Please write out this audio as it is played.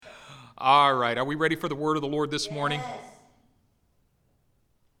All right, are we ready for the word of the Lord this morning?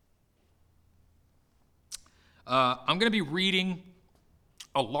 I'm going to be reading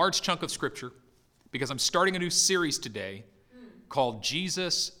a large chunk of scripture because I'm starting a new series today called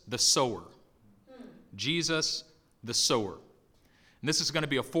Jesus the Sower. Jesus the Sower. And this is going to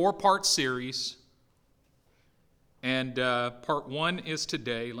be a 4-part series. And part 1 is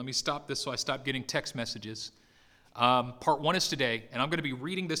today. Let me stop this so I stop getting text messages. Part 1 is today, and I'm going to be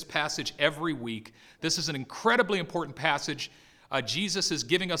reading this passage every week. This is an incredibly important passage. Jesus is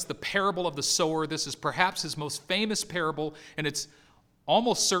giving us the parable of the sower. This is perhaps his most famous parable, and it's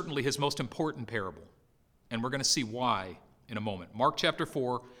almost certainly his most important parable. And we're going to see why in a moment. Mark chapter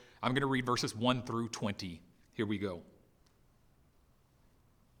 4, I'm going to read verses 1 through 20. Here we go.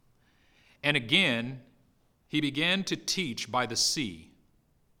 And again, he began to teach by the sea,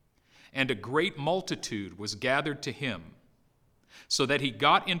 and a great multitude was gathered to him, so that he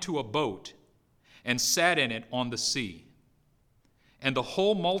got into a boat and sat in it on the sea. And the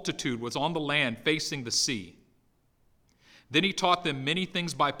whole multitude was on the land facing the sea. Then he taught them many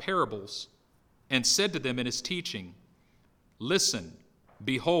things by parables, and said to them in his teaching, Listen,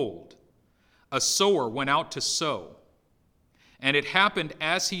 behold, a sower went out to sow. And it happened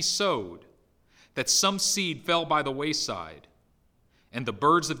as he sowed, that some seed fell by the wayside, and the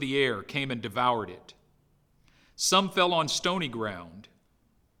birds of the air came and devoured it. Some fell on stony ground,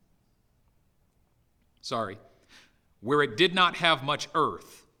 where it did not have much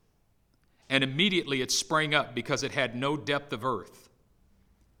earth, and immediately it sprang up because it had no depth of earth.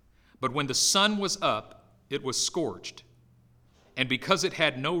 But when the sun was up, it was scorched, and because it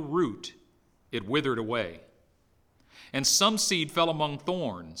had no root, it withered away. And some seed fell among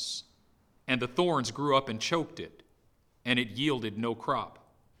thorns, and the thorns grew up and choked it, and it yielded no crop.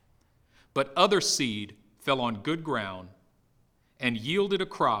 But other seed fell on good ground, and yielded a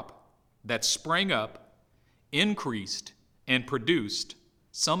crop that sprang up, increased, and produced,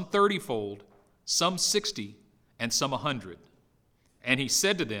 some 30-fold, some 60, and some 100. And he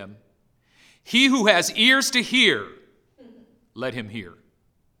said to them, He who has ears to hear, let him hear.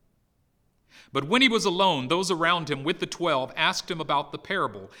 But when he was alone, those around him with the 12 asked him about the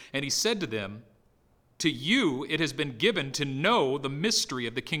parable. And he said to them, To you it has been given to know the mystery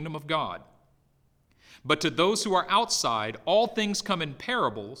of the kingdom of God. But to those who are outside, all things come in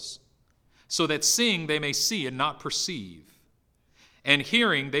parables, so that seeing they may see and not perceive, and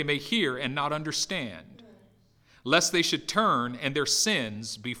hearing they may hear and not understand, lest they should turn and their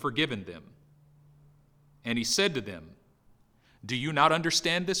sins be forgiven them. And he said to them, Do you not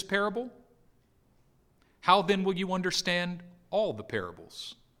understand this parable? How then will you understand all the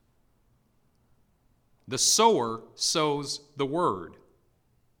parables? The sower sows the word.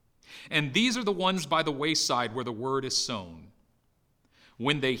 And these are the ones by the wayside where the word is sown.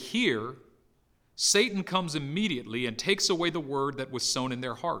 When they hear, Satan comes immediately and takes away the word that was sown in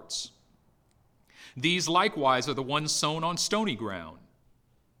their hearts. These likewise are the ones sown on stony ground,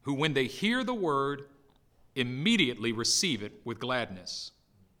 who when they hear the word, immediately receive it with gladness.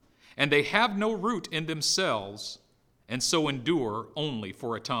 And they have no root in themselves, and so endure only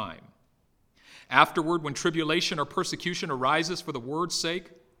for a time. Afterward, when tribulation or persecution arises for the word's sake,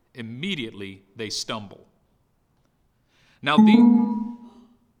 immediately they stumble. Now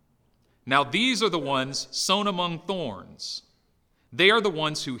these are the ones sown among thorns. They are the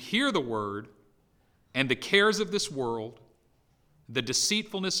ones who hear the word, and the cares of this world, the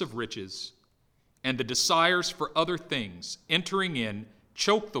deceitfulness of riches, and the desires for other things entering in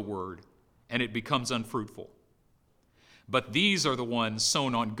choke the word, and it becomes unfruitful. But these are the ones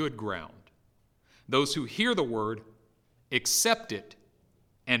sown on good ground, those who hear the word, accept it,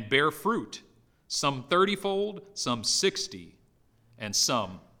 and bear fruit, some 30-fold, some 60, and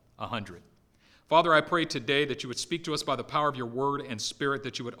some 100. Father, I pray today that you would speak to us by the power of your word and spirit,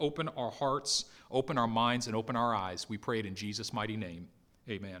 that you would open our hearts, open our minds, and open our eyes. We pray it in Jesus' mighty name.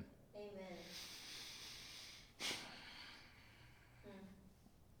 Amen. Amen.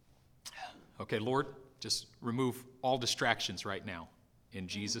 Okay, Lord, just remove all distractions right now. In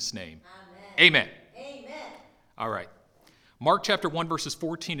Jesus' name. Amen. Amen. Amen. All right. Mark chapter 1, verses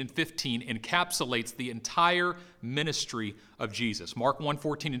 14 and 15 encapsulates the entire ministry of Jesus. Mark 1,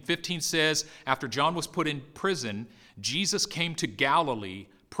 14 and 15 says, After John was put in prison, Jesus came to Galilee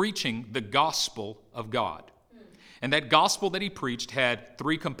preaching the gospel of God. And that gospel that he preached had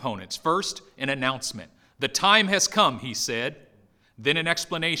 3 components. First, an announcement. The time has come, he said. Then an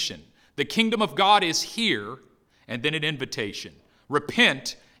explanation. The kingdom of God is here. And then an invitation.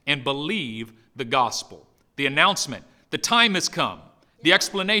 Repent and believe the gospel. The announcement. The time has come. The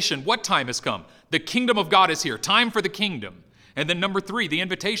explanation, what time has come? The kingdom of God is here. Time for the kingdom. And then number 3, the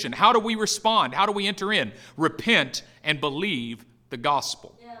invitation. How do we respond? How do we enter in? Repent and believe the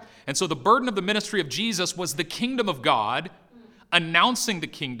gospel. Yeah. And so the burden of the ministry of Jesus was the kingdom of God, announcing the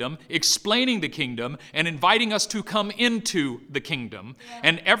kingdom, explaining the kingdom, and inviting us to come into the kingdom. Yeah.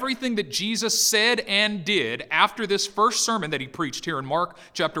 And everything that Jesus said and did after this first sermon that he preached here in Mark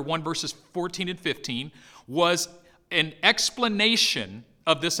chapter 1, verses 14 and 15, was an explanation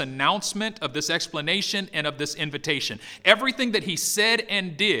of this announcement, of this explanation, and of this invitation. Everything that he said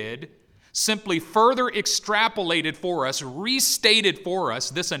and did simply further extrapolated for us, restated for us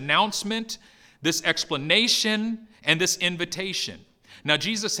this announcement, this explanation, and this invitation. Now,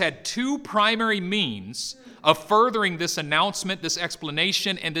 Jesus had 2 primary means of furthering this announcement, this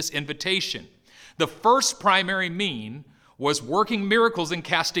explanation, and this invitation. The first primary mean was working miracles and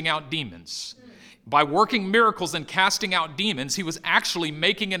casting out demons. By working miracles and casting out demons, he was actually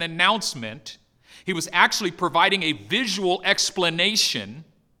making an announcement. He was actually providing a visual explanation,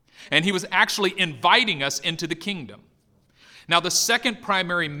 and he was actually inviting us into the kingdom. Now, the second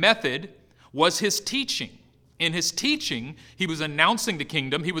primary method was his teaching. In his teaching, he was announcing the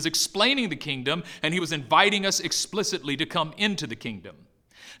kingdom, he was explaining the kingdom, and he was inviting us explicitly to come into the kingdom.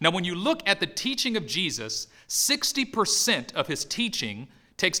 Now, when you look at the teaching of Jesus, 60% of his teaching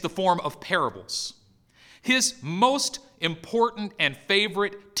takes the form of parables. His most important and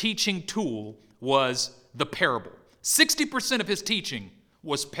favorite teaching tool was the parable. 60% of his teaching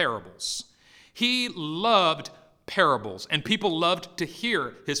was parables. He loved parables, and people loved to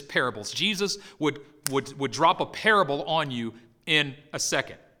hear his parables. Jesus would drop a parable on you in a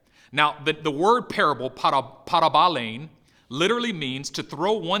second. Now, the word parable, parabalein, literally means to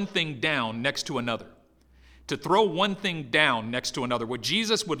throw one thing down next to another. To throw one thing down next to another. What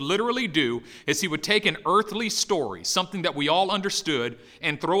Jesus would literally do is he would take an earthly story, something that we all understood,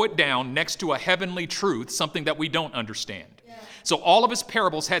 and throw it down next to a heavenly truth, something that we don't understand. Yeah. So all of his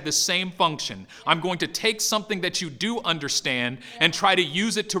parables had the same function. I'm going to take something that you do understand and try to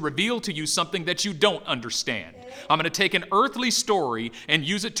use it to reveal to you something that you don't understand. I'm going to take an earthly story and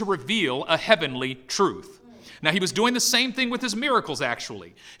use it to reveal a heavenly truth. Now, he was doing the same thing with his miracles,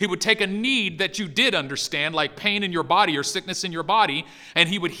 actually. He would take a need that you did understand, like pain in your body or sickness in your body, and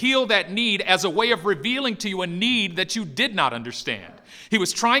he would heal that need as a way of revealing to you a need that you did not understand. He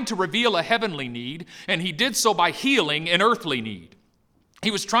was trying to reveal a heavenly need, and he did so by healing an earthly need. He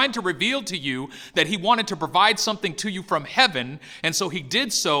was trying to reveal to you that he wanted to provide something to you from heaven, and so he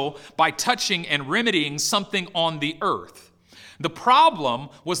did so by touching and remedying something on the earth. The problem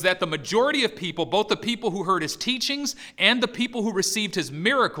was that the majority of people, both the people who heard his teachings and the people who received his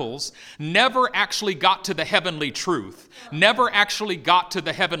miracles, never actually got to the heavenly truth, never actually got to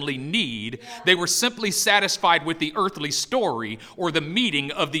the heavenly need. They were simply satisfied with the earthly story or the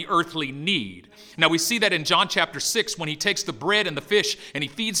meeting of the earthly need. Now, we see that in John chapter 6 when he takes the bread and the fish and he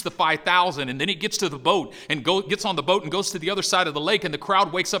feeds the 5,000, and then he gets to the boat and gets on the boat and goes to the other side of the lake, and the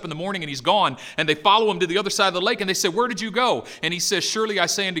crowd wakes up in the morning and he's gone, and they follow him to the other side of the lake, and they say, "Where did you go?" And he says, "Surely I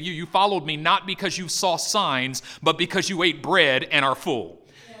say unto you, you followed me not because you saw signs, but because you ate bread and are full."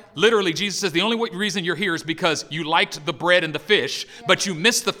 Yeah. Literally, Jesus says the only reason you're here is because you liked the bread and the fish, but you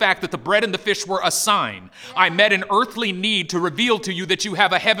missed the fact that the bread and the fish were a sign. I met an earthly need to reveal to you that you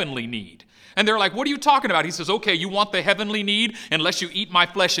have a heavenly need. And they're like, "What are you talking about?" He says, "Okay, you want the heavenly need? Unless you eat my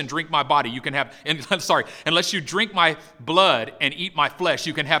flesh and drink my body, you can have, unless you drink my blood and eat my flesh,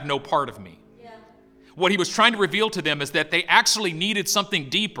 you can have no part of me." What he was trying to reveal to them is that they actually needed something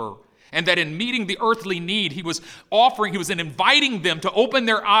deeper, and that in meeting the earthly need, he was inviting them to open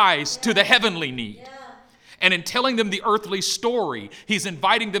their eyes to the heavenly need. Yeah. And in telling them the earthly story, he's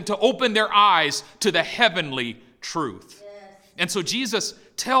inviting them to open their eyes to the heavenly truth. Yes. And so Jesus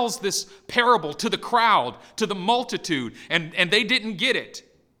tells this parable to the crowd, to the multitude, and they didn't get it.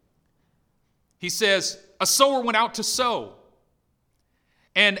 He says, "A sower went out to sow.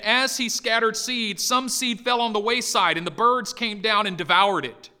 And as he scattered seed, some seed fell on the wayside, and the birds came down and devoured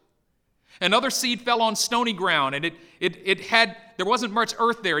it. Another seed fell on stony ground, and there wasn't much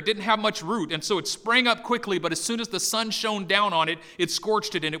earth there. It didn't have much root, and so it sprang up quickly, but as soon as the sun shone down on it, it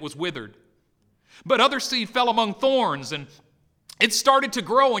scorched it, and it was withered. But other seed fell among thorns, and it started to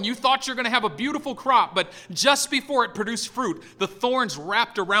grow, and you thought you're going to have a beautiful crop, but just before it produced fruit, the thorns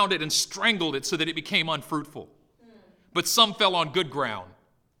wrapped around it and strangled it so that it became unfruitful. But some fell on good ground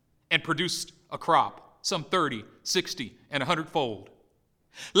and produced a crop, some 30, 60, and 100-fold.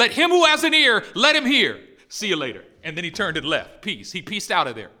 Let him who has an ear, let him hear. See you later." And then he turned and left. Peace. He peaced out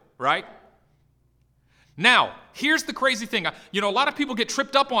of there, right? Now, here's the crazy thing. A lot of people get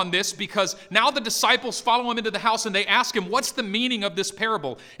tripped up on this because now the disciples follow him into the house and they ask him, what's the meaning of this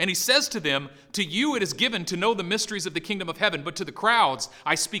parable? And he says to them, to you it is given to know the mysteries of the kingdom of heaven, but to the crowds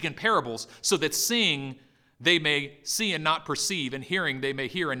I speak in parables, so that seeing they may see and not perceive, and hearing they may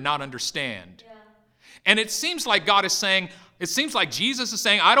hear and not understand. Yeah. And it seems like Jesus is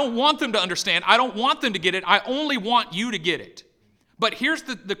saying, I don't want them to understand. I don't want them to get it. I only want you to get it. But here's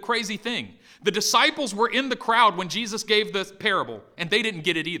the crazy thing. The disciples were in the crowd when Jesus gave the parable, and they didn't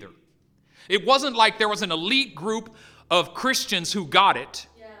get it either. It wasn't like there was an elite group of Christians who got it,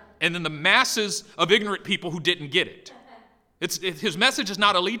 and then the masses of ignorant people who didn't get it. His message is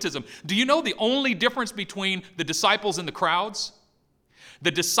not elitism. Do you know the only difference between the disciples and the crowds?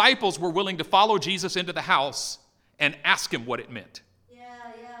 The disciples were willing to follow Jesus into the house and ask him what it meant.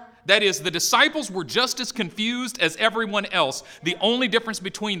 That is, the disciples were just as confused as everyone else. The only difference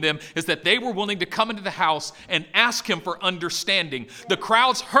between them is that they were willing to come into the house and ask him for understanding. The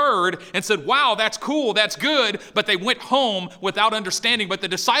crowds heard and said, wow, that's cool, that's good, but they went home without understanding. But the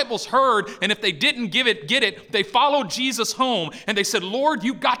disciples heard, and if they didn't get it, they followed Jesus home, and they said, Lord,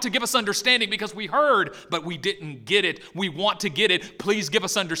 you got to give us understanding because we heard, but we didn't get it. We want to get it. Please give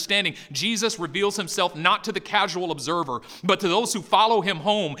us understanding. Jesus reveals himself not to the casual observer, but to those who follow him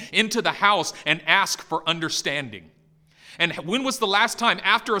home into the house and ask for understanding. And when was the last time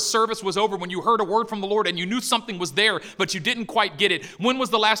after a service was over when you heard a word from the Lord and you knew something was there but you didn't quite get it? When was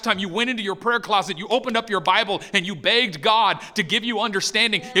the last time you went into your prayer closet, you opened up your Bible and you begged God to give you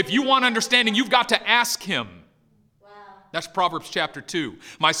understanding? If you want understanding, you've got to ask him. That's Proverbs chapter 2.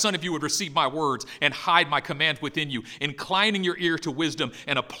 My son, if you would receive my words and hide my commands within you, inclining your ear to wisdom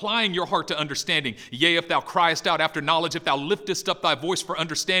and applying your heart to understanding. Yea, if thou criest out after knowledge, if thou liftest up thy voice for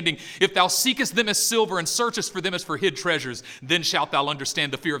understanding, if thou seekest them as silver and searchest for them as for hid treasures, then shalt thou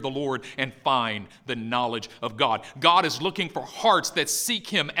understand the fear of the Lord and find the knowledge of God. God is looking for hearts that seek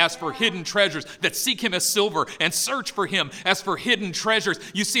him as for hidden treasures, that seek him as silver and search for him as for hidden treasures.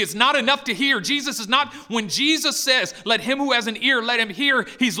 You see, it's not enough to hear. When Jesus says, let him who has an ear, let him hear,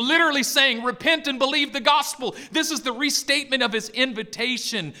 he's literally saying, repent and believe the gospel. This is the restatement of his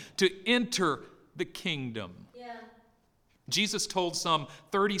invitation to enter the kingdom. Yeah. Jesus told some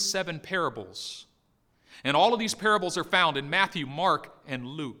 37 parables. And all of these parables are found in Matthew, Mark, and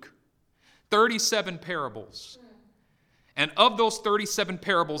Luke. 37 parables. And of those 37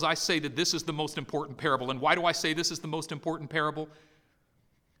 parables, I say that this is the most important parable. And why do I say this is the most important parable?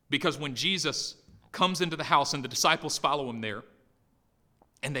 Because when Jesus comes into the house and the disciples follow him there,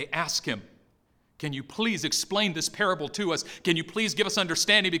 and they ask him, can you please explain this parable to us? Can you please give us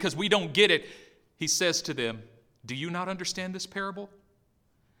understanding because we don't get it? He says to them, do you not understand this parable?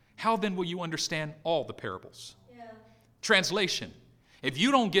 How then will you understand all the parables? Yeah. Translation, if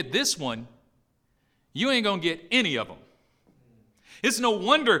you don't get this one, you ain't gonna get any of them. It's no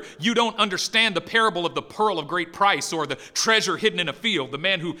wonder you don't understand the parable of the pearl of great price or the treasure hidden in a field. The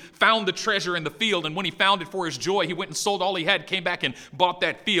man who found the treasure in the field, and when he found it for his joy, he went and sold all he had, came back and bought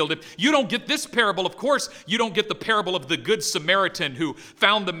that field. If you don't get this parable, of course, you don't get the parable of the good Samaritan who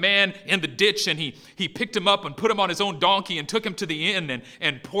found the man in the ditch, and he picked him up and put him on his own donkey and took him to the inn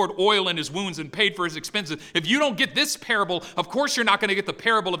and poured oil in his wounds and paid for his expenses. If you don't get this parable, of course you're not going to get the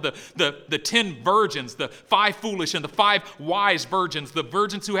parable of the 10 virgins, the 5 foolish and the 5 wise virgins, the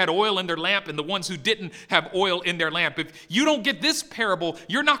virgins who had oil in their lamp and the ones who didn't have oil in their lamp. If you don't get this parable,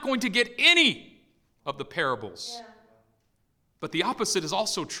 you're not going to get any of the parables. Yeah. But the opposite is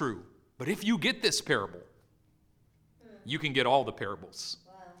also true. But if you get this parable, you can get all the parables.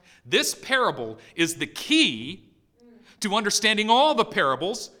 Wow. This parable is the key to understanding all the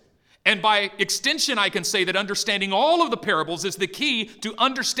parables. And by extension, I can say that understanding all of the parables is the key to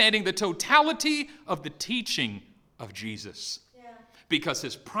understanding the totality of the teaching of Jesus. Because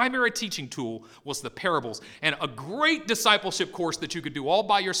his primary teaching tool was the parables. And a great discipleship course that you could do all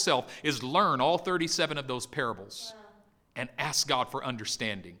by yourself is learn all 37 of those parables and ask God for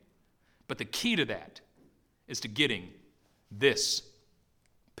understanding. But the key to that is to getting this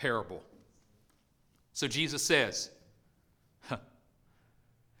parable. So Jesus says,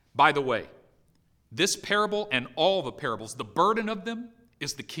 by the way, this parable and all the parables, the burden of them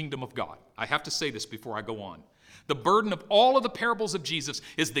is the kingdom of God. I have to say this before I go on. The burden of all of the parables of Jesus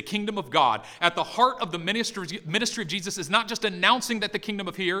is the kingdom of God. At the heart of the ministry of Jesus is not just announcing that the kingdom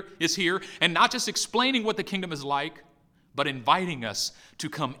is here, and not just explaining what the kingdom is like, but inviting us to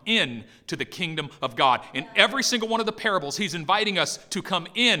come in to the kingdom of God. In every single one of the parables, he's inviting us to come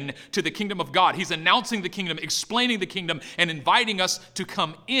in to the kingdom of God. He's announcing the kingdom, explaining the kingdom, and inviting us to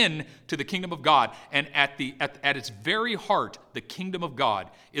come in to the kingdom of God. And at its very heart, the kingdom of God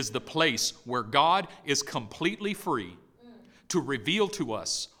is the place where God is completely free to reveal to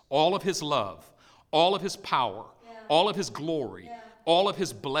us all of his love, all of his power, all of his glory, all of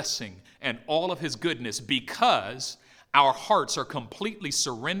his blessing, and all of his goodness, because our hearts are completely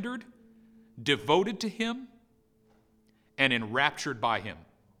surrendered, devoted to him, and enraptured by him.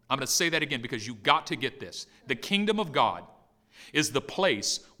 I'm going to say that again because you got to get this. The kingdom of God is the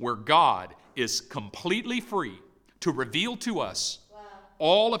place where God is completely free to reveal to us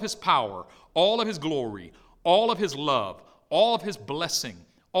all of his power, all of his glory, all of his love, all of his blessing,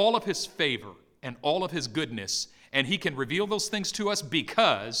 all of his favor, and all of his goodness. And he can reveal those things to us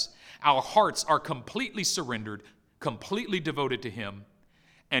because our hearts are completely surrendered, completely devoted to him,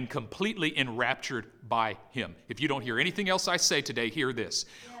 and completely enraptured by him. If you don't hear anything else I say today, hear this.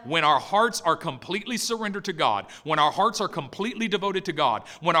 When our hearts are completely surrendered to God, when our hearts are completely devoted to God,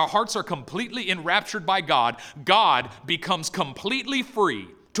 when our hearts are completely enraptured by God, God becomes completely free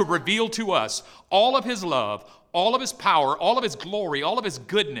to reveal to us all of his love, all of his power, all of his glory, all of his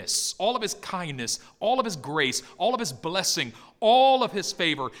goodness, all of his kindness, all of his grace, all of his blessing, all of his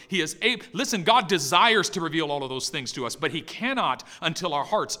favor. He is able. Listen, God desires to reveal all of those things to us, but he cannot until our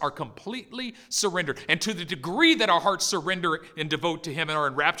hearts are completely surrendered. And to the degree that our hearts surrender and devote to him and are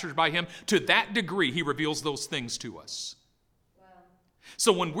enraptured by him, to that degree he reveals those things to us. Wow.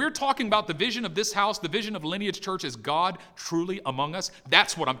 So when we're talking about the vision of this house, the vision of Lineage Church is God truly among us,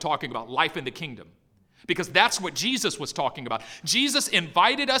 that's what I'm talking about, life in the kingdom. Because that's what Jesus was talking about. Jesus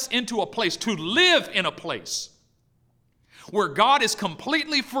invited us into a place, to live in a place where God is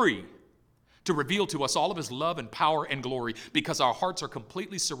completely free to reveal to us all of his love and power and glory because our hearts are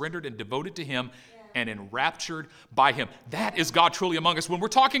completely surrendered and devoted to him and enraptured by him. That is God truly among us. When we're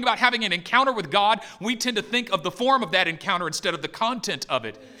talking about having an encounter with God, we tend to think of the form of that encounter instead of the content of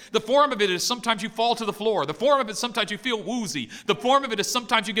it. The form of it is sometimes you fall to the floor. The form of it is sometimes you feel woozy. The form of it is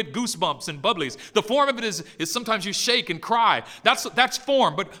sometimes you get goosebumps and bubblies. The form of it is sometimes you shake and cry. That's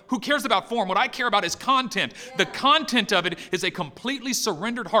form, but who cares about form? What I care about is content. The content of it is a completely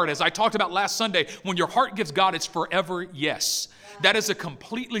surrendered heart. As I talked about last Sunday, when your heart gives God, it's forever yes. That is a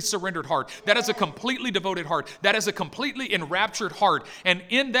completely surrendered heart. That is a completely devoted heart. That is a completely enraptured heart. And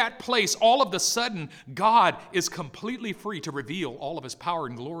in that place, all of a sudden, God is completely free to reveal all of his power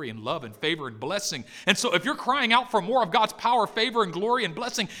and glory and love and favor and blessing. And so if you're crying out for more of God's power, favor, and glory and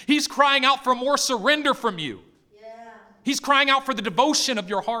blessing, he's crying out for more surrender from you. Yeah. He's crying out for the devotion of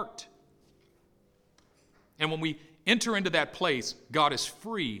your heart. And when we enter into that place, God is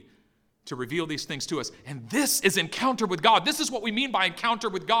free to reveal these things to us. And this is encounter with God. This is what we mean by encounter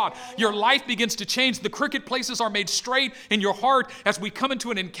with God. Your life begins to change. The crooked places are made straight in your heart as we come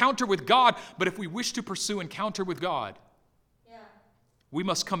into an encounter with God. But if we wish to pursue encounter with God, we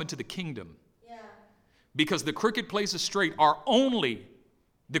must come into the kingdom. Because the crooked places are only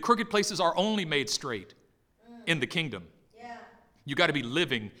made straight in the kingdom. You got to be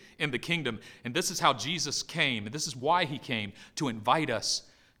living in the kingdom. And this is how Jesus came, and this is why he came, to invite us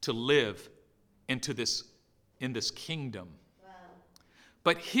to live in this kingdom. Wow.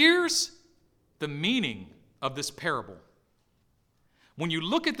 But here's the meaning of this parable. When you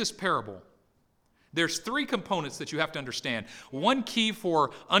look at this parable, there's three components that you have to understand. One key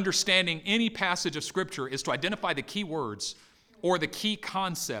for understanding any passage of Scripture is to identify the key words or the key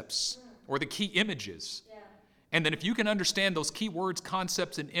concepts or the key images. Yeah. And then if you can understand those key words,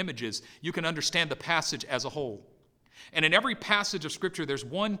 concepts, and images, you can understand the passage as a whole. And in every passage of Scripture, there's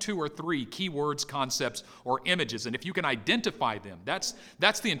 1, 2, or 3 key words, concepts, or images. And if you can identify them, that's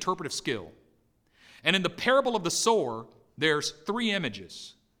the interpretive skill. And in the parable of the sower, there's 3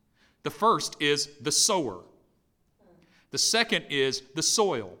 images. The first is the sower. The second is the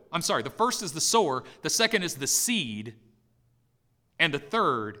soil. The first is the sower. The second is the seed. And the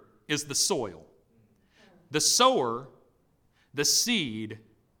third is the soil. The sower, the seed,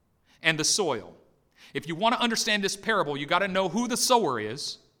 and the soil. If you want to understand this parable, you got to know who the sower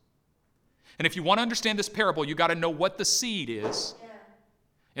is. And if you want to understand this parable, you got to know what the seed is. Yeah.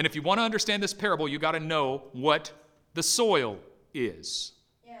 And if you want to understand this parable, you got to know what the soil is.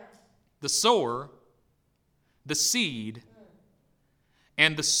 Yeah. The sower, the seed,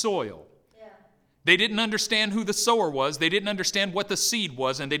 and the soil. Yeah. They didn't understand who the sower was. They didn't understand what the seed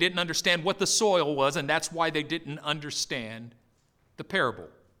was. And they didn't understand what the soil was. And that's why they didn't understand the parable.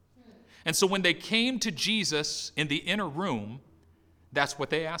 And so when they came to Jesus in the inner room, that's what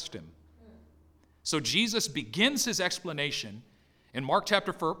they asked him. So Jesus begins his explanation in Mark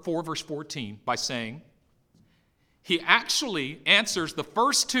chapter 4, verse 14 by saying, he actually answers the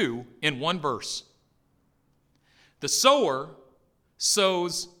first two in one verse. The sower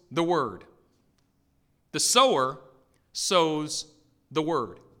sows the word. The sower sows the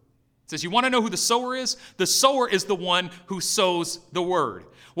word. It says, you want to know who the sower is? The sower is the one who sows the word.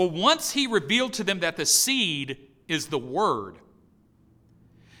 Well, once he revealed to them that the seed is the word,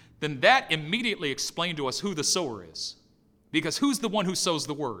 then that immediately explained to us who the sower is. Because who's the one who sows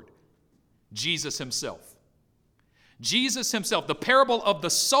the word? Jesus himself. Jesus himself. The parable of the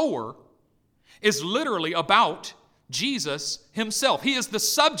sower is literally about Jesus himself. He is the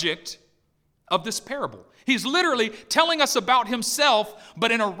subject of this parable. He's literally telling us about himself,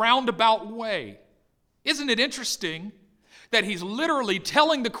 but in a roundabout way. Isn't it interesting that he's literally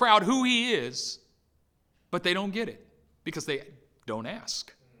telling the crowd who he is, but they don't get it because they don't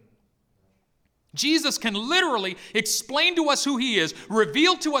ask? Jesus can literally explain to us who he is,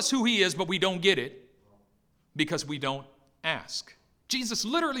 reveal to us who he is, but we don't get it because we don't ask. Jesus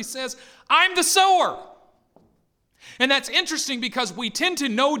literally says, I'm the sower. And that's interesting because we tend to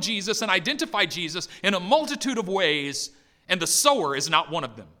know Jesus and identify Jesus in a multitude of ways, and the sower is not one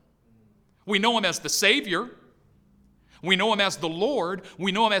of them. We know him as the Savior. We know him as the Lord.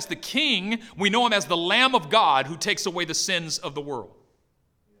 We know him as the King. We know him as the Lamb of God who takes away the sins of the world.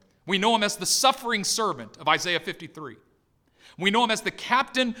 We know him as the suffering servant of Isaiah 53. We know him as the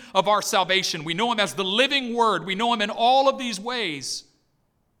captain of our salvation. We know him as the living word. We know him in all of these ways.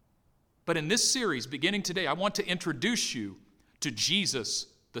 But in this series, beginning today, I want to introduce you to Jesus,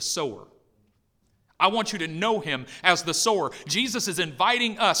 the sower. I want you to know him as the sower. Jesus is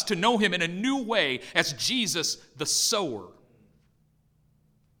inviting us to know him in a new way as Jesus, the sower,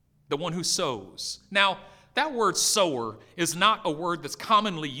 the one who sows. Now, that word sower is not a word that's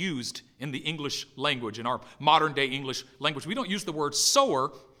commonly used in the English language, in our modern day English language. We don't use the word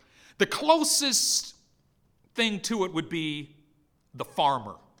sower. The closest thing to it would be the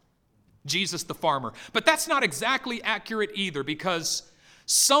farmer. Jesus the farmer. But that's not exactly accurate either, because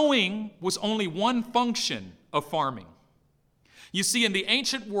sowing was only one function of farming. You see, in the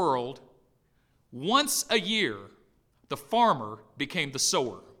ancient world, once a year, the farmer became the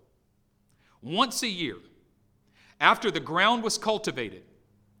sower. Once a year. After the ground was cultivated,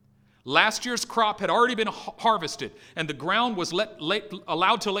 last year's crop had already been harvested, and the ground was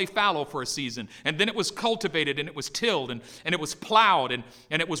allowed to lay fallow for a season, and then it was cultivated, and it was tilled, and it was plowed, and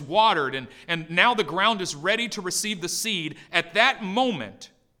it was watered, and now the ground is ready to receive the seed. At that moment,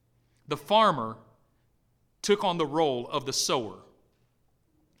 the farmer took on the role of the sower,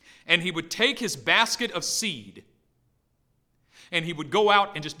 and he would take his basket of seed, and he would go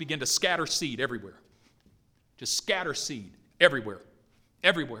out and just begin to scatter seed everywhere. Just scatter seed everywhere,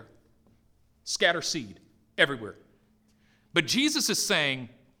 everywhere. Scatter seed everywhere. But Jesus is saying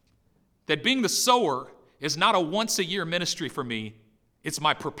that being the sower is not a once-a-year ministry for me. It's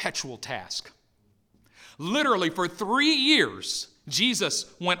my perpetual task. Literally, for 3 years,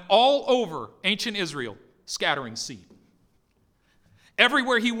 Jesus went all over ancient Israel scattering seed.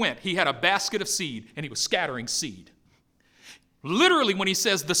 Everywhere he went, he had a basket of seed, and he was scattering seed. Literally, when he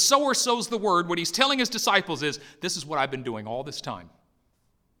says the sower sows the word, what he's telling his disciples is, this is what I've been doing all this time.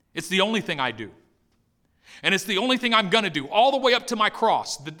 It's the only thing I do. And it's the only thing I'm going to do all the way up to my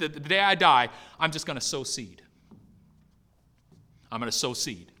cross. The day I die, I'm just going to sow seed. I'm going to sow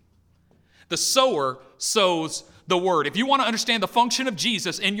seed. The sower sows the word. If you want to understand the function of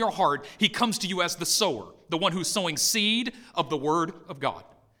Jesus in your heart, he comes to you as the sower, the one who's sowing seed of the word of God.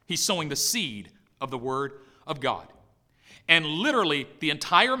 He's sowing the seed of the word of God. And literally, the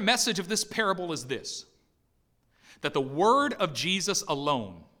entire message of this parable is this, that the word of Jesus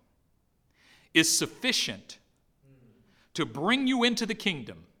alone is sufficient to bring you into the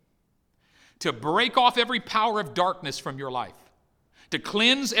kingdom, to break off every power of darkness from your life, to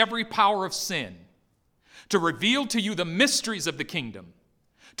cleanse every power of sin, to reveal to you the mysteries of the kingdom,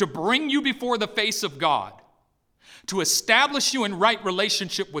 to bring you before the face of God, to establish you in right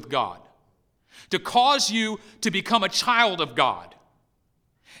relationship with God, to cause you to become a child of God,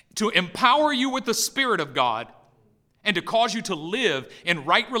 to empower you with the Spirit of God, and to cause you to live in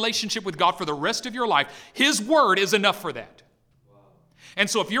right relationship with God for the rest of your life. His word is enough for that. Wow. And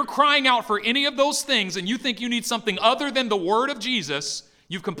so if you're crying out for any of those things and you think you need something other than the word of Jesus,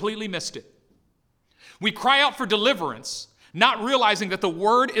 you've completely missed it. We cry out for deliverance, not realizing that the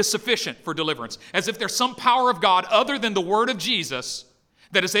word is sufficient for deliverance, as if there's some power of God other than the word of Jesus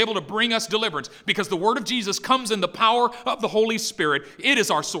that is able to bring us deliverance, because the word of Jesus comes in the power of the Holy Spirit. It is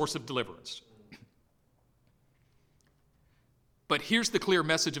our source of deliverance. But here's the clear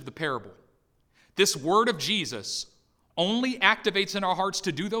message of the parable, This word of Jesus only activates in our hearts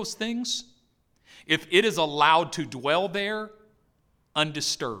to do those things if it is allowed to dwell there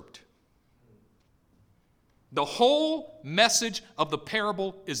undisturbed. The whole message of the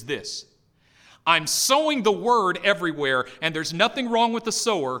parable is this: I'm sowing the word everywhere, and there's nothing wrong with the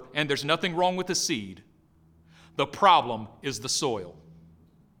sower, and there's nothing wrong with the seed. The problem is the soil.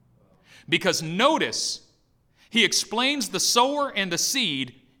 Because notice, he explains the sower and the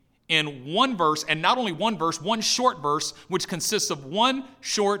seed in one verse, and not only one verse, one short verse, which consists of one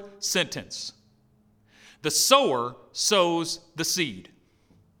short sentence. The sower sows the seed.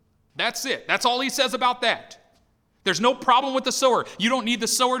 That's it. That's all he says about that. There's no problem with the sower. You don't need the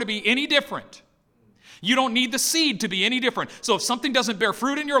sower to be any different. You don't need the seed to be any different. So if something doesn't bear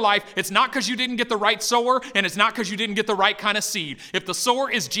fruit in your life, it's not because you didn't get the right sower, and it's not because you didn't get the right kind of seed. If the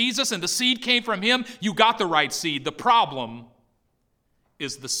sower is Jesus and the seed came from him, you got the right seed. The problem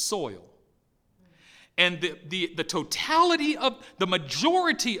is the soil. And the totality of the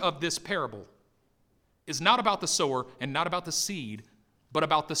majority of this parable is not about the sower and not about the seed, but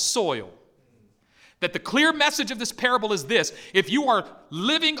about the soil. That the clear message of this parable is this: if you are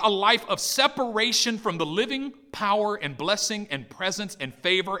living a life of separation from the living power and blessing and presence and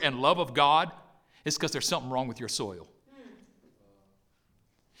favor and love of God, it's because there's something wrong with your soil.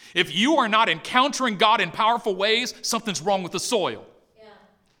 If you are not encountering God in powerful ways, something's wrong with the soil. Yeah.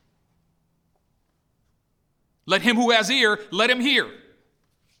 Let him who has ear, let him hear.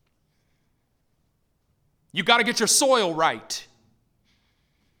 You got to get your soil right.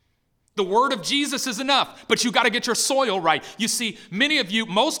 The word of Jesus is enough, but you got to get your soil right. You see, many of you,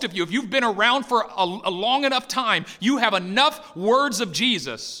 most of you, if you've been around for a long enough time, you have enough words of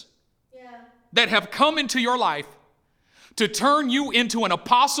Jesus that have come into your life to turn you into an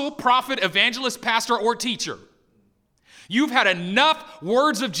apostle, prophet, evangelist, pastor, or teacher. You've had enough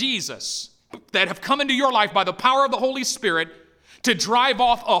words of Jesus that have come into your life by the power of the Holy Spirit to drive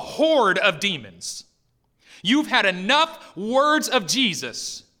off a horde of demons. You've had enough words of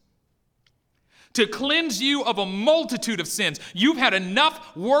Jesus to cleanse you of a multitude of sins. You've had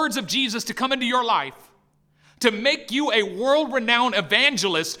enough words of Jesus to come into your life to make you a world-renowned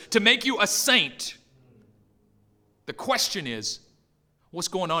evangelist, to make you a saint. The question is, what's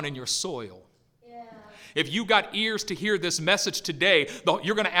going on in your soil? Yeah. If you got ears to hear this message today,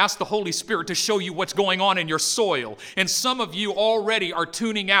 you're going to ask the Holy Spirit to show you what's going on in your soil. And some of you already are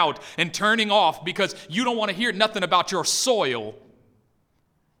tuning out and turning off because you don't want to hear nothing about your soil.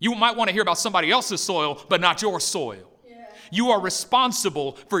 You might want to hear about somebody else's soil, but not your soil. Yeah. You are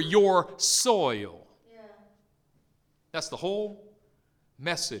responsible for your soil. Yeah. That's the whole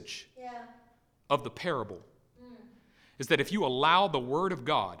message of the parable. Is that if you allow the Word of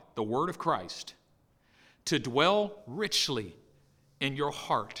God, the Word of Christ, to dwell richly in your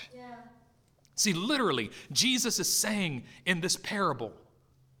heart. Yeah. See, literally, Jesus is saying in this parable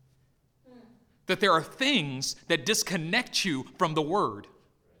that there are things that disconnect you from the Word.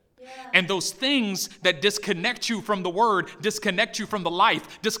 Yeah. And those things that disconnect you from the Word, disconnect you from the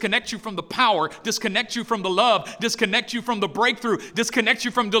life, disconnect you from the power, disconnect you from the love, disconnect you from the breakthrough, disconnect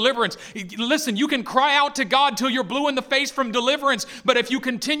you from deliverance. Listen, you can cry out to God till you're blue in the face from deliverance, but if you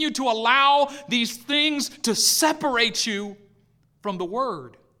continue to allow these things to separate you from the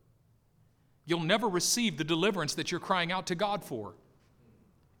Word, you'll never receive the deliverance that you're crying out to God for.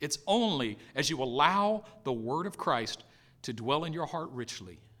 It's only as you allow the Word of Christ to dwell in your heart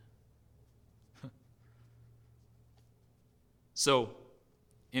richly. So,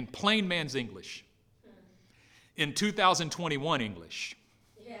 in plain man's English, in 2021 English,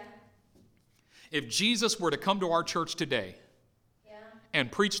 if Jesus were to come to our church today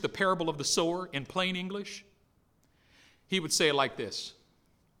and preach the parable of the sower in plain English, he would say it like this.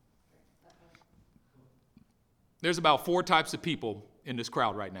 There's about 4 types of people in this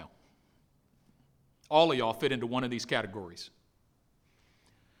crowd right now. All of y'all fit into one of these categories.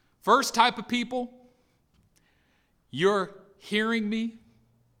 First type of people, you're hearing me,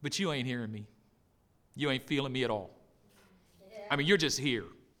 but you ain't hearing me. You ain't feeling me at all. I mean, you're just here.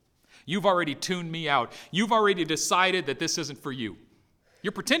 You've already tuned me out. You've already decided that this isn't for you.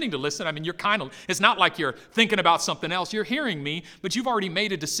 You're pretending to listen. I mean, it's not like you're thinking about something else. You're hearing me, but you've already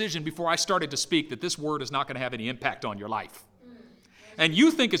made a decision before I started to speak that this word is not going to have any impact on your life. And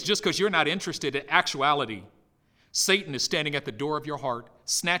you think it's just because you're not interested. In actuality, Satan is standing at the door of your heart,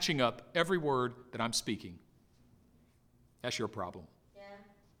 snatching up every word that I'm speaking. That's your problem. Yeah.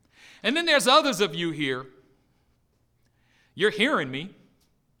 And then there's others of you here. You're hearing me.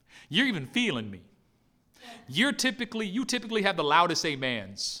 You're even feeling me. You typically have the loudest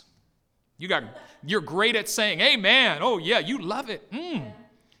amens. You're great at saying amen. Oh yeah, you love it.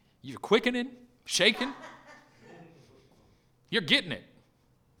 You're quickening. Shaking? You're getting it.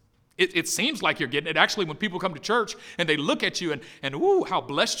 It seems like you're getting it. Actually, when people come to church and they look at you and ooh, how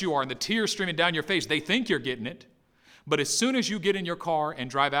blessed you are, and the tears streaming down your face, they think you're getting it. But as soon as you get in your car and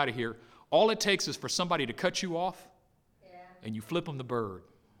drive out of here, all it takes is for somebody to cut you off, and you flip them the bird.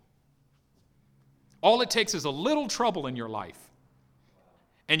 All it takes is a little trouble in your life.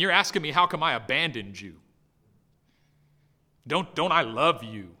 And you're asking me, how come I abandoned you? Don't I love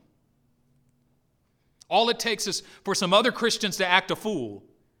you? All it takes is for some other Christians to act a fool,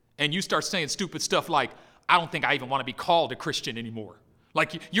 and you start saying stupid stuff like, I don't think I even want to be called a Christian anymore.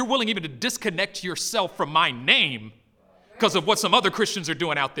 Like you're willing even to disconnect yourself from my name because of what some other Christians are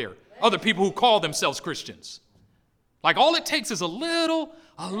doing out there. Other people who call themselves Christians. Like all it takes is a little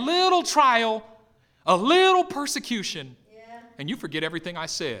trial, a little persecution, and you forget everything I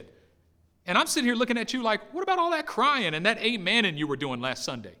said. And I'm sitting here looking at you like, what about all that crying and that amening you were doing last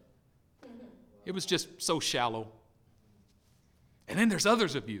Sunday? It was just so shallow. And then there's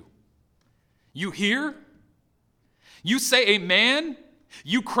others of you. You hear, you say amen,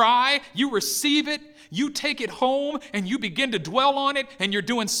 you cry, you receive it, you take it home and you begin to dwell on it, and you're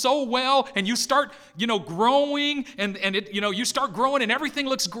doing so well, and you start, growing, and it, you start growing and everything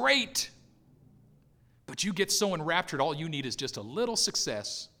looks great. But you get so enraptured, all you need is just a little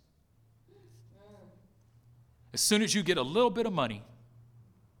success. As soon as you get a little bit of money,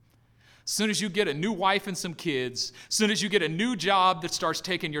 as soon as you get a new wife and some kids, as soon as you get a new job that starts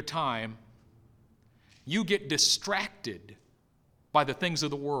taking your time, you get distracted by the things of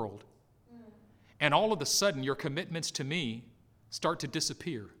the world. And all of a sudden, your commitments to me start to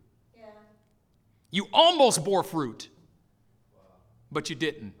disappear. Yeah. You almost bore fruit, but you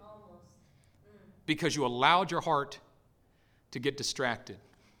didn't. Because you allowed your heart to get distracted.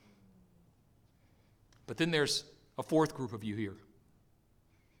 But then there's a fourth group of you here.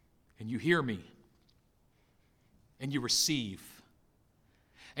 And you hear me. And you receive.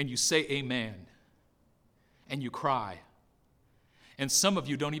 And you say amen. And you cry. And some of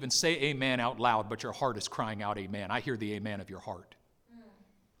you don't even say amen out loud, but your heart is crying out amen. I hear the amen of your heart.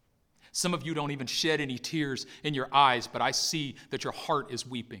 Some of you don't even shed any tears in your eyes, but I see that your heart is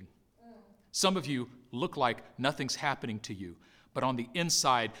weeping. Some of you look like nothing's happening to you, but on the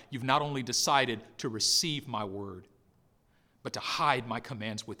inside, you've not only decided to receive my word, but to hide my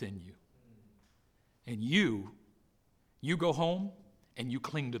commands within you. And you go home and you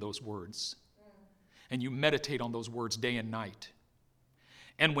cling to those words. And you meditate on those words day and night.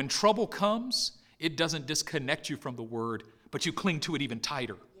 And when trouble comes, it doesn't disconnect you from the word, but you cling to it even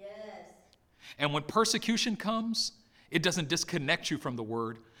tighter. Yes. And when persecution comes, it doesn't disconnect you from the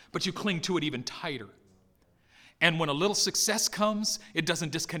word, but you cling to it even tighter. And when a little success comes, it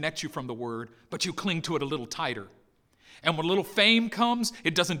doesn't disconnect you from the word, but you cling to it a little tighter. And when a little fame comes,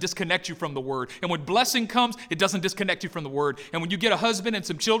 it doesn't disconnect you from the word. And when blessing comes, it doesn't disconnect you from the word. And when you get a husband and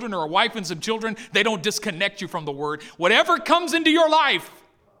some children, or a wife and some children, they don't disconnect you from the word. Whatever comes into your life,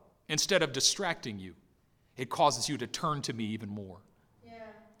 instead of distracting you, it causes you to turn to me even more. Yeah.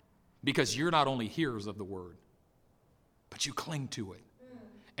 Because you're not only hearers of the word, but you cling to it.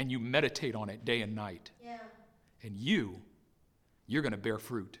 And you meditate on it day and night. Yeah. And you're going to bear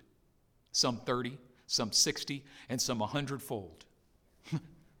fruit. Some 30, some 60, and some 100-fold.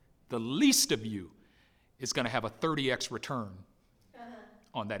 The least of you is going to have a 30x return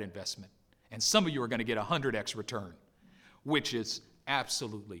on that investment. And some of you are going to get a 100x return, which is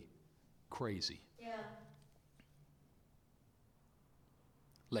absolutely crazy. Yeah.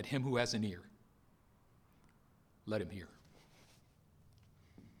 Let him who has an ear, let him hear.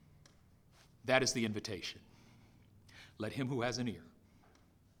 That is the invitation. Let him who has an ear,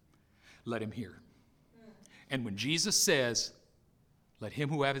 let him hear. And when Jesus says, let him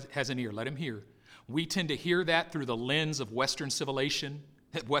who has an ear, let him hear, we tend to hear that through the lens of Western civilization,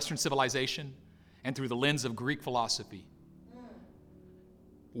 and through the lens of Greek philosophy.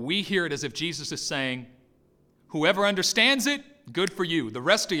 We hear it as if Jesus is saying, whoever understands it, good for you. The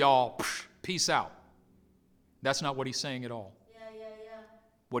rest of y'all, peace out. That's not what he's saying at all. Yeah.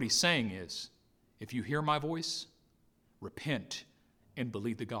 What he's saying is, if you hear my voice, repent and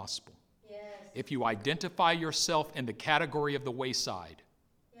believe the gospel. Yes. If you identify yourself in the category of the wayside,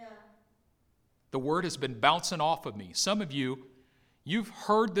 the word has been bouncing off of me. Some of you, you've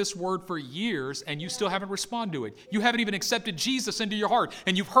heard this word for years and you still haven't responded to it. You haven't even accepted Jesus into your heart,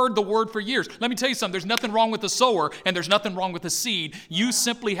 and you've heard the word for years. Let me tell you something. There's nothing wrong with the sower, and there's nothing wrong with the seed. You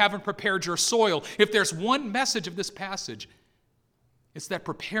simply haven't prepared your soil. If there's one message of this passage, it's that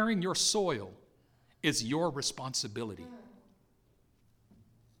preparing your soil is your responsibility.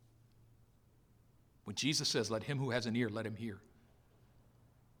 When Jesus says, let him who has an ear, let him hear,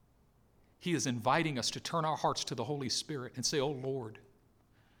 He is inviting us to turn our hearts to the Holy Spirit and say, oh Lord,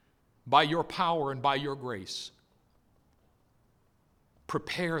 by your power and by your grace,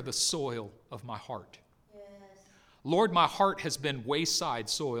 prepare the soil of my heart. Yes. Lord, my heart has been wayside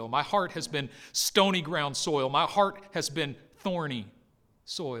soil. My heart has been stony ground soil. My heart has been thorny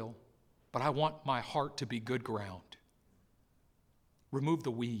soil. But I want my heart to be good ground. Remove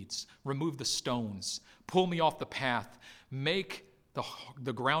the weeds. Remove the stones. Pull me off the path. Make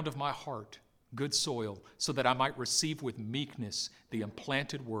the ground of my heart good soil so that I might receive with meekness the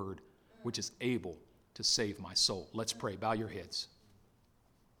implanted word which is able to save my soul. Let's pray. Bow your heads.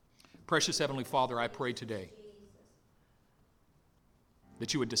 Precious Heavenly Father, I pray today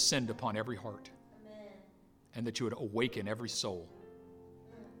that you would descend upon every heart and that you would awaken every soul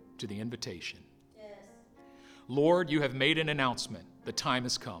to the invitation. Yes. Lord, you have made an announcement. The time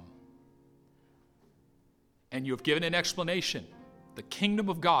has come. And you have given an explanation. The kingdom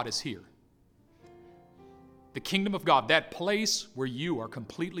of God is here. The kingdom of God, that place where you are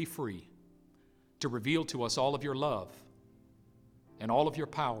completely free to reveal to us all of your love and all of your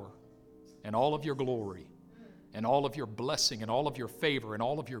power and all of your glory and all of your blessing and all of your favor and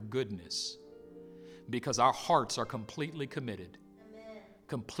all of your goodness, because our hearts are completely committed, Amen.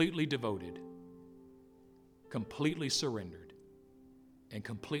 Completely devoted, completely surrendered, and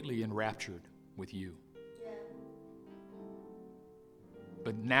completely enraptured with you. Yeah.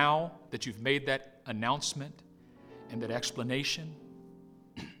 But now that you've made that announcement and that explanation,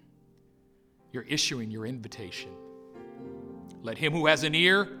 you're issuing your invitation. Let him who has an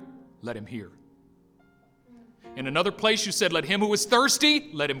ear, let him hear. In another place you said, let him who is thirsty,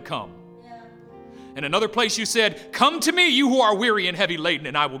 let him come. Yeah. In another place you said, come to me, you who are weary and heavy laden,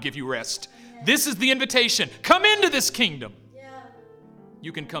 and I will give you rest. Yeah. This is the invitation. Come into this kingdom. Yeah.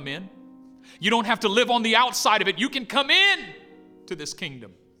 You can come in. You don't have to live on the outside of it. You can come in to this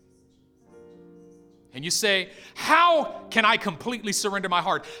kingdom. And you say, how can I completely surrender my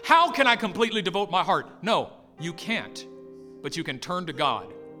heart? How can I completely devote my heart? No, you can't. But you can turn to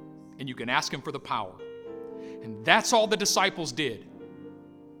God and you can ask him for the power. And that's all the disciples did.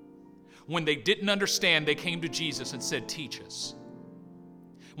 When they didn't understand, they came to Jesus and said, teach us.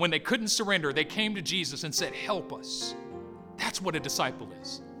 When they couldn't surrender, they came to Jesus and said, help us. That's what a disciple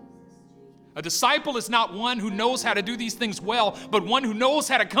is. A disciple is not one who knows how to do these things well, but one who knows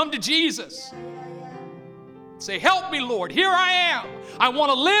how to come to Jesus. Say, help me, Lord. Here I am. I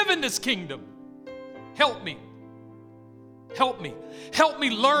want to live in this kingdom. Help me. Help me. Help me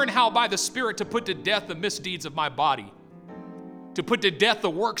learn how by the Spirit to put to death the misdeeds of my body, to put to death the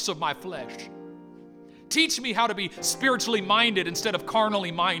works of my flesh. Teach me how to be spiritually minded instead of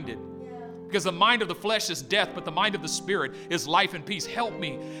carnally minded. Because the mind of the flesh is death, but the mind of the Spirit is life and peace. Help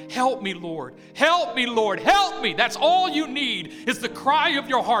me, Lord. Help me, Lord. Help me. That's all you need is the cry of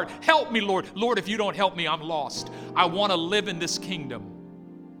your heart. Help me, Lord. Lord, if you don't help me, I'm lost. I want to live in this kingdom.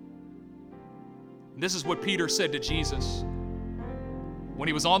 And this is what Peter said to Jesus when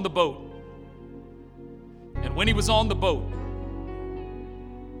he was on the boat. And when he was on the boat,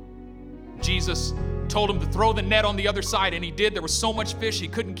 Jesus told him to throw the net on the other side, and he did. There was so much fish, he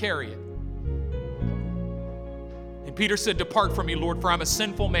couldn't carry it. And Peter said, depart from me, Lord, for I'm a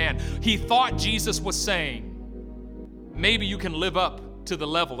sinful man. He thought Jesus was saying, maybe you can live up to the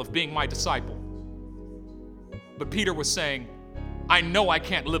level of being my disciple. But Peter was saying, I know I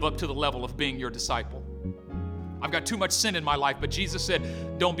can't live up to the level of being your disciple. I've got too much sin in my life. But Jesus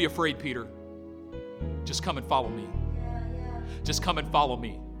said, don't be afraid, Peter. Just come and follow me. Just come and follow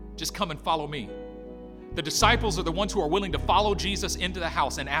me. Just come and follow me. The disciples are the ones who are willing to follow Jesus into the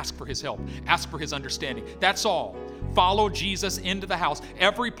house and ask for his help, ask for his understanding. That's all. Follow Jesus into the house.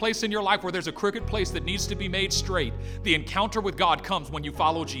 Every place in your life where there's a crooked place that needs to be made straight, the encounter with God comes when you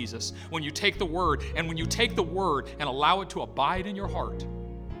follow Jesus, when you take the word, and when you take the word and allow it to abide in your heart.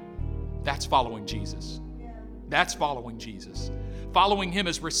 That's following Jesus. That's following Jesus. Following him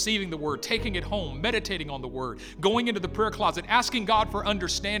is receiving the word, taking it home, meditating on the word, going into the prayer closet, asking God for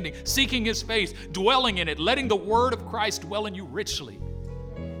understanding, seeking his face, dwelling in it, letting the word of Christ dwell in you richly.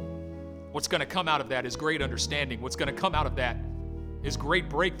 What's going to come out of that is great understanding. What's going to come out of that is great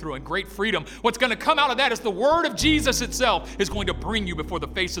breakthrough and great freedom. What's going to come out of that is the word of Jesus itself is going to bring you before the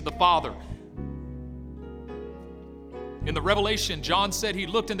face of the Father. In the Revelation, John said he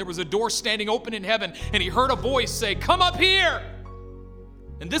looked and there was a door standing open in heaven, and he heard a voice say, come up here.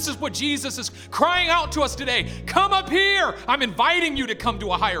 And this is what Jesus is crying out to us today. Come up here. I'm inviting you to come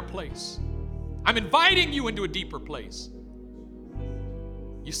to a higher place. I'm inviting you into a deeper place.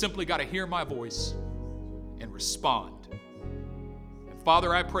 You simply got to hear my voice and respond. And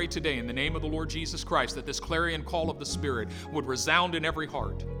Father, I pray today in the name of the Lord Jesus Christ that this clarion call of the Spirit would resound in every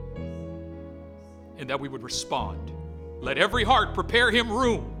heart. and that we would respond. Let every heart prepare him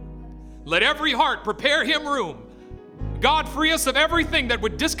room. Let every heart prepare him room. God, free us of everything that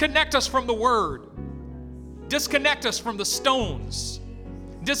would disconnect us from the word. Disconnect us from the stones.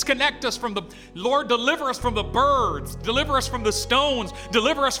 Disconnect us from the, Lord, deliver us from the birds. Deliver us from the stones.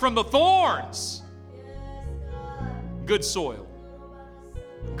 Deliver us from the thorns. Good soil.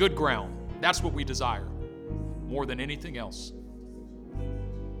 Good ground. That's what we desire more than anything else.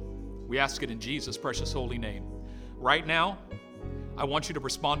 We ask it in Jesus' precious holy name. Right now, I want you to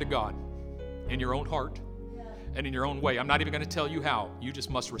respond to God in your own heart and in your own way. I'm not even going to tell you how. You just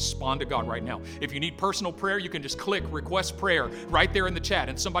must respond to God right now. If you need personal prayer, you can just click request prayer right there in the chat,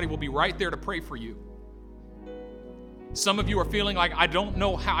 and somebody will be right there to pray for you. Some of you are feeling like, I don't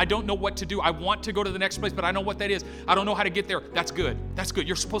know how, I don't know what to do. I want to go to the next place, but I know what that is. I don't know how to get there. That's good. That's good.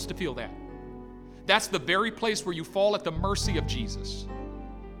 You're supposed to feel that. That's the very place where you fall at the mercy of Jesus.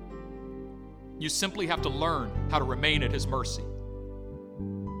 You simply have to learn how to remain at his mercy.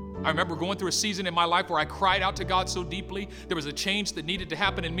 I remember going through a season in my life where I cried out to God so deeply. There was a change that needed to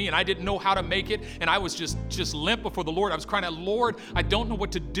happen in me, and I didn't know how to make it, and I was just limp before the Lord. I was crying out, Lord, I don't know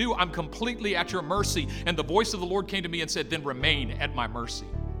what to do. I'm completely at your mercy. And the voice of the Lord came to me and said, then remain at my mercy.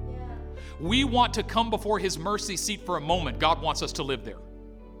 Yeah. We want to come before his mercy seat for a moment. God wants us to live there.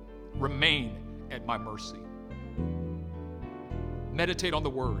 Remain at my mercy. Meditate on the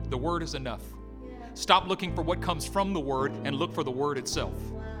word. The word is enough. Stop looking for what comes from the word and look for the word itself.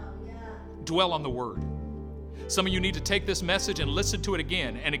 Dwell on the word. Some of you need to take this message and listen to it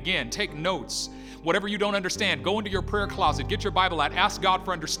again and again. Take notes. Whatever you don't understand, go into your prayer closet, get your Bible out, ask God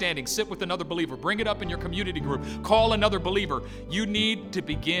for understanding, sit with another believer, bring it up in your community group, call another believer. You need to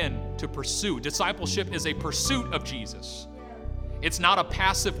begin to pursue. Discipleship is a pursuit of Jesus. It's not a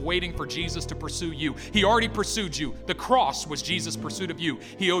passive waiting for Jesus to pursue you. He already pursued you. The cross was Jesus' pursuit of you.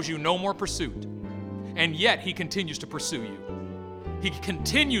 He owes you no more pursuit. And yet he continues to pursue you. He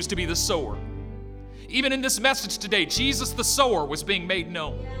continues to be the sower. Even in this message today, Jesus the sower was being made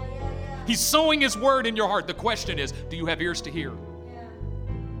known. He's sowing his word in your heart. The question is, do you have ears to hear?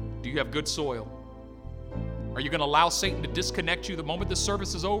 Do you have good soil? Are you going to allow Satan to disconnect you the moment this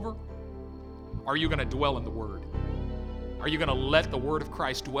service is over? Or are you going to dwell in the word? Are you going to let the word of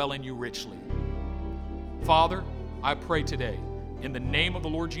Christ dwell in you richly? Father, I pray today, in the name of the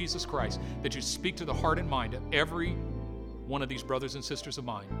Lord Jesus Christ, that you speak to the heart and mind of every one of these brothers and sisters of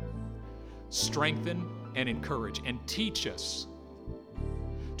mine. Strengthen and encourage and teach us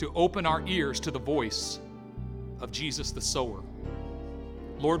to open our ears to the voice of Jesus the sower.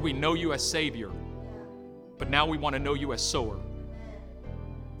 Lord, we know you as Savior, but now we want to know you as sower.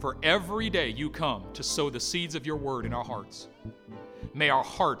 For every day you come to sow the seeds of your word in our hearts. May our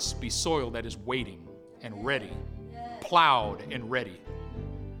hearts be soil that is waiting and ready, plowed and ready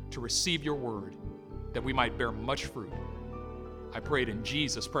to receive your word, that we might bear much fruit. I pray it in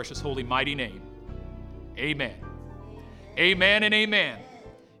Jesus' precious, holy, mighty name. Amen. Amen and amen.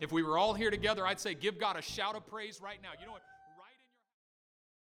 If we were all here together, I'd say give God a shout of praise right now. You know what?